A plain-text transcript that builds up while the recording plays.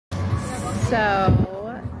So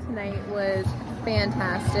tonight was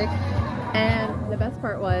fantastic, and the best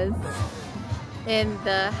part was in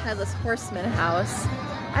the Headless Horseman house.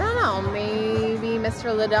 I don't know, maybe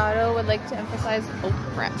Mr. Lodato would like to emphasize. Oh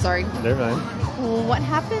crap, sorry. They're fine. What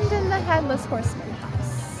happened in the Headless Horseman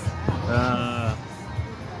house?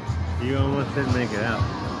 You almost didn't make it out.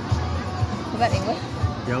 Was that English?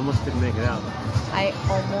 You almost didn't make it out. I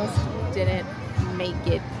almost didn't make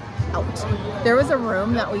it out. There was a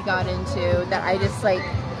room that we got into that I just like,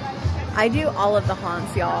 I do all of the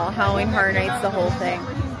haunts, y'all. Halloween Horror Nights, the whole thing.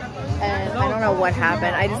 And I don't know what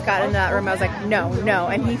happened. I just got into that room. I was like, no, no.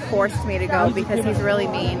 And he forced me to go because he's really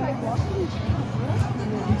mean.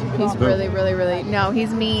 He's really, really, really, no,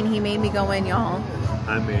 he's mean. He made me go in, y'all.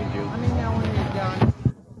 I made you.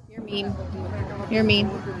 You're mean. You're mean.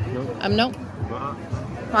 Nope.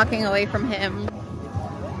 Walking away from him.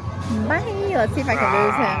 Bye. Let's see if I can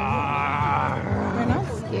lose him. You're not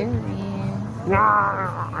scary.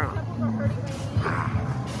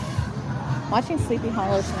 Watching Sleepy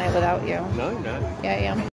Hollow tonight without you. No, you're not. Yeah, I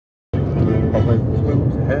am.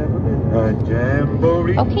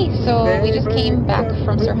 Okay, so we just came back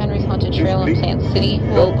from Sir Henry's Haunted Trail in Plant City.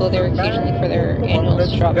 We'll go there occasionally for their annual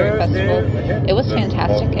Strawberry Festival. It was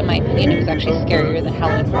fantastic, in my opinion. It was actually scarier than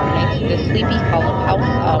Halloween Horror Nights. The Sleepy Hollow house,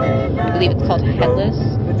 I believe it's called Headless.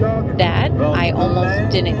 That I almost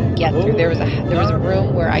didn't get through. There was a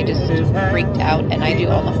room where I just freaked out, and I do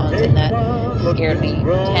all the haunts, and that scared me.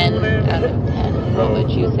 10 out of 10. What would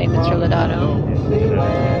you say, Mr. Lodato?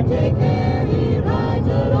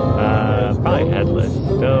 Probably Headless.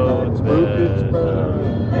 So the other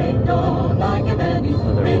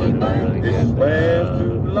one really good.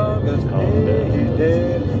 It's called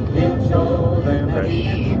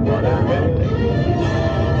Freshwater Haunting.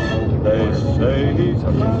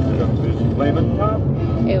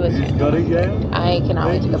 It was fantastic. I cannot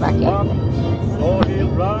wait to go back yet.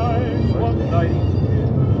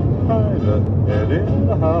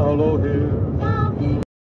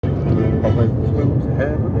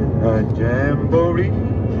 Jamboree,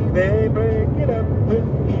 they break it up with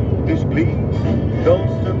this glee.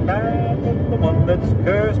 Ghost of man, the one that's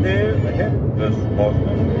cursed is the Headless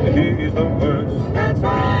Horseman. He's the worst. That's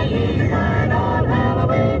why he's mine on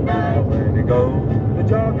Halloween night. When he goes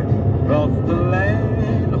jogging across the